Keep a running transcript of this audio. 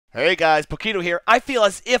Hey guys, POQITO here. I feel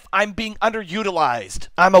as if I'm being underutilized.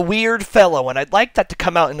 I'm a weird fellow, and I'd like that to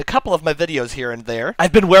come out in a couple of my videos here and there.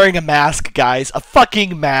 I've been wearing a mask, guys. A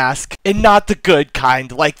fucking mask. And not the good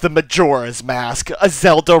kind, like the Majora's Mask. A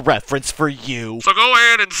Zelda reference for you. So go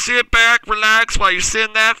ahead and sit back, relax, while you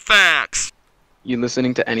send that fax. You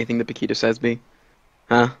listening to anything that POQITO says, B?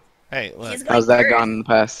 Huh? Hey, look. How's that gone in the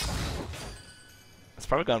past? It's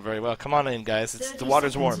probably gone very well. Come on in, guys. The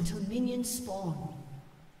water's warm.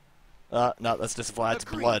 No, that's just Vlad's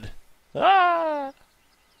blood. Ah!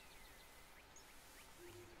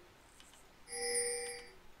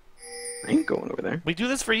 I ain't going over there. We do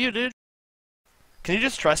this for you, dude. Can you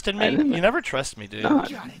just trust in me? I didn't. You never trust me, dude. No.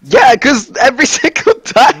 Yeah, because every single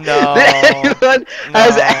time that anyone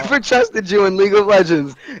has ever trusted you in League of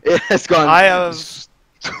Legends, it has gone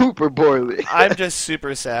super poorly. I'm just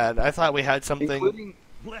super sad. I thought we had something...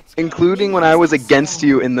 Including when I was against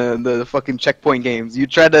you in the fucking checkpoint games. You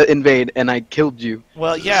tried to invade, and I killed you.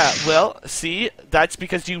 Well, yeah, well, see? That's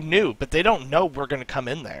because you knew, but they don't know we're gonna come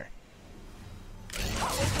in there.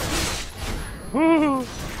 Woo!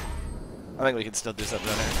 I think we can still do something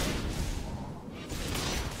in there.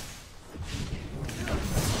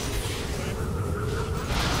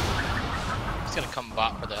 He's gonna come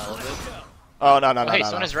bot for the hell of it. Oh, no, no, Oh, no, hey, no,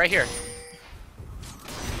 someone no. is right here.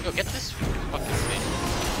 Go get this fucking thing.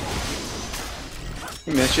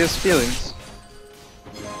 Hey man, she has feelings.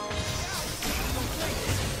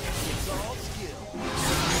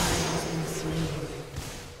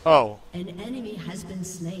 Oh. An enemy has been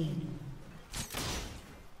slain.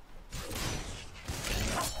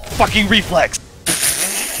 Fucking reflex!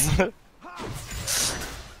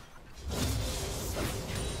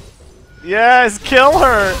 Yes, kill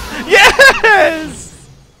her! Yes!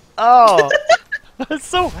 Oh, I'm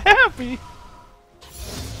so happy.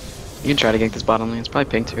 You can try to gank this bottom lane. It's probably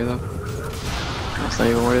pink here though. That's not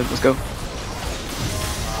even worth it. Let's go.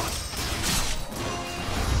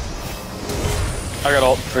 I got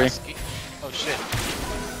ult free. Oh shit.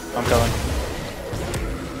 I'm coming.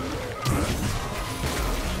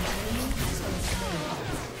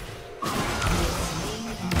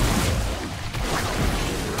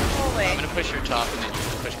 I'm gonna push your top and then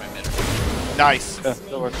push my mid. Nice. Yeah,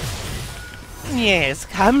 that'll work. Yes,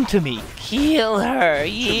 come to me. Kill her.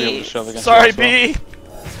 Should be able to Yes. shove against Sorry, it as B.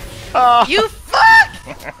 Oh. You fuck!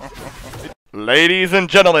 Ladies and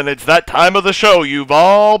gentlemen, it's that time of the show you've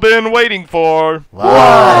all been waiting for.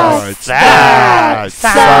 What's that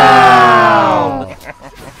sound?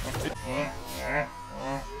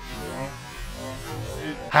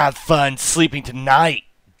 Have fun sleeping tonight,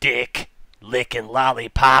 dick. Licking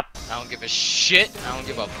lollipop. I don't give a shit. I don't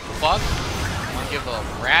give a fuck. I don't give a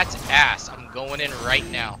rat's ass. I'm going in right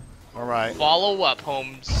now. Alright. Follow up,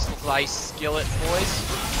 home slice skillet boys.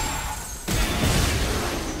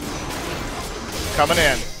 Coming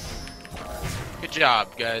in. Good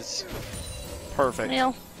job, guys. Perfect.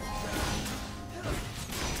 Well,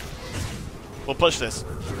 We'll push this.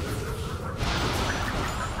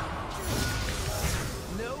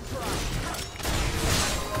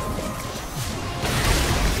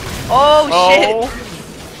 oh shit!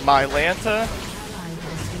 Oh, my Lanta.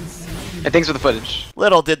 And thanks for the footage.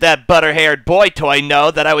 Little did that butter-haired boy toy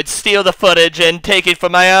know that I would steal the footage and take it for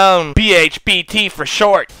my own. BHBT for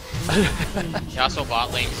short. He also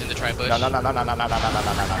bot lanes in the tri-bush. No, no, no, no, no, no, no, no, no, no,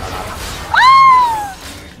 no, no, no.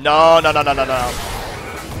 No, no, no, no, no, no.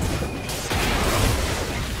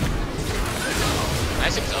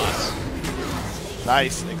 Nice exhaust.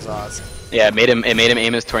 Nice exhaust. Yeah, it made him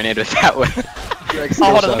aim his tornado that way.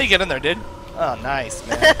 Oh, hold on, let me get in there, dude. Oh, nice,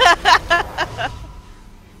 man.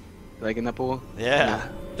 Like in that pool? Yeah.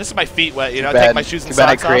 Just my feet wet, you know. Too bad, Take my shoes and too bad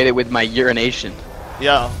socks I created off. with my urination.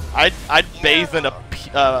 Yo, I'd bathe in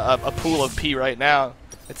a pool of pee right now.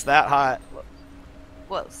 It's that hot.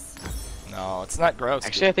 Gross. No, it's not gross.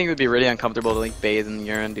 Actually, I think it would be really uncomfortable to like bathe in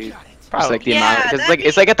urine, dude. Probably. Just like the Yeah, amount, because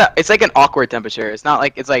that'd it's like an awkward temperature. It's not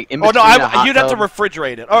like it's like in Oh between no, a hot you'd have to tub.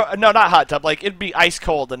 refrigerate it. Or no, not hot tub. Like it'd be ice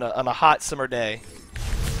cold on a hot summer day.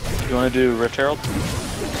 You want to do Rift Herald?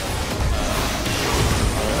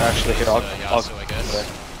 Actually, here, I'll Yasuo, I guess.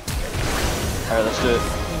 Alright, let's do it.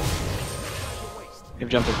 You've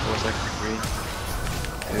jumped in 4 seconds.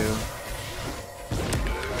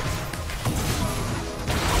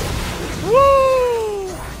 3, 2. Woo!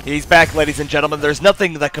 He's back, ladies and gentlemen. There's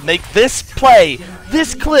nothing that could make this play,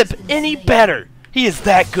 this clip, any better. He is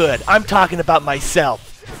that good. I'm talking about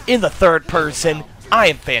myself. In the third person, I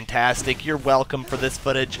am fantastic. You're welcome for this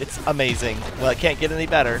footage. It's amazing. Well, it can't get any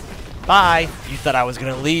better. Bye. You thought I was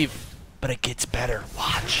going to leave, but it gets better.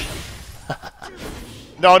 Watch.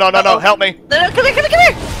 No, no, no, no. Help me. No, no, come here, come here,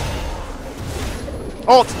 come here!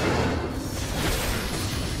 Ult!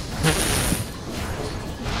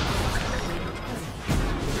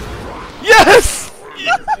 Yes!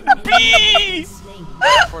 B!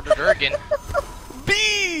 For the Durgan.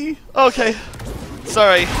 B! Okay.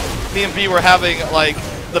 Sorry. Me and B were having, like,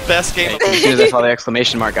 the best game of As soon as I saw the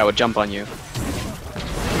exclamation mark, I would jump on you.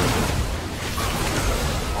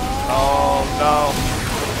 Oh, no.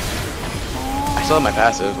 I still have my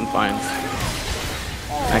passive, I'm fine.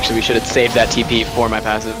 Actually, we should have saved that TP for my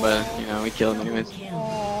passive, but, you know, we killed him anyways.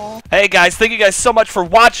 Hey guys, thank you guys so much for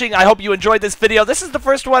watching. I hope you enjoyed this video. This is the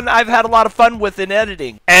first one I've had a lot of fun with in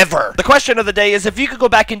editing. Ever. The question of the day is, if you could go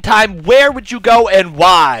back in time, where would you go and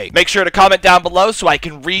why? Make sure to comment down below so I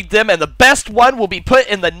can read them, and the best one will be put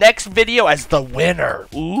in the next video as the winner.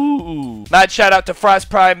 Ooh. Mad shout out to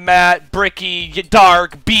FrostPrime, Matt, Bricky,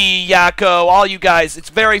 Dark, B, Yakko, all you guys. It's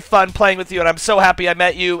very fun playing with you, and I'm so happy I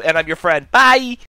met you, and I'm your friend. Bye!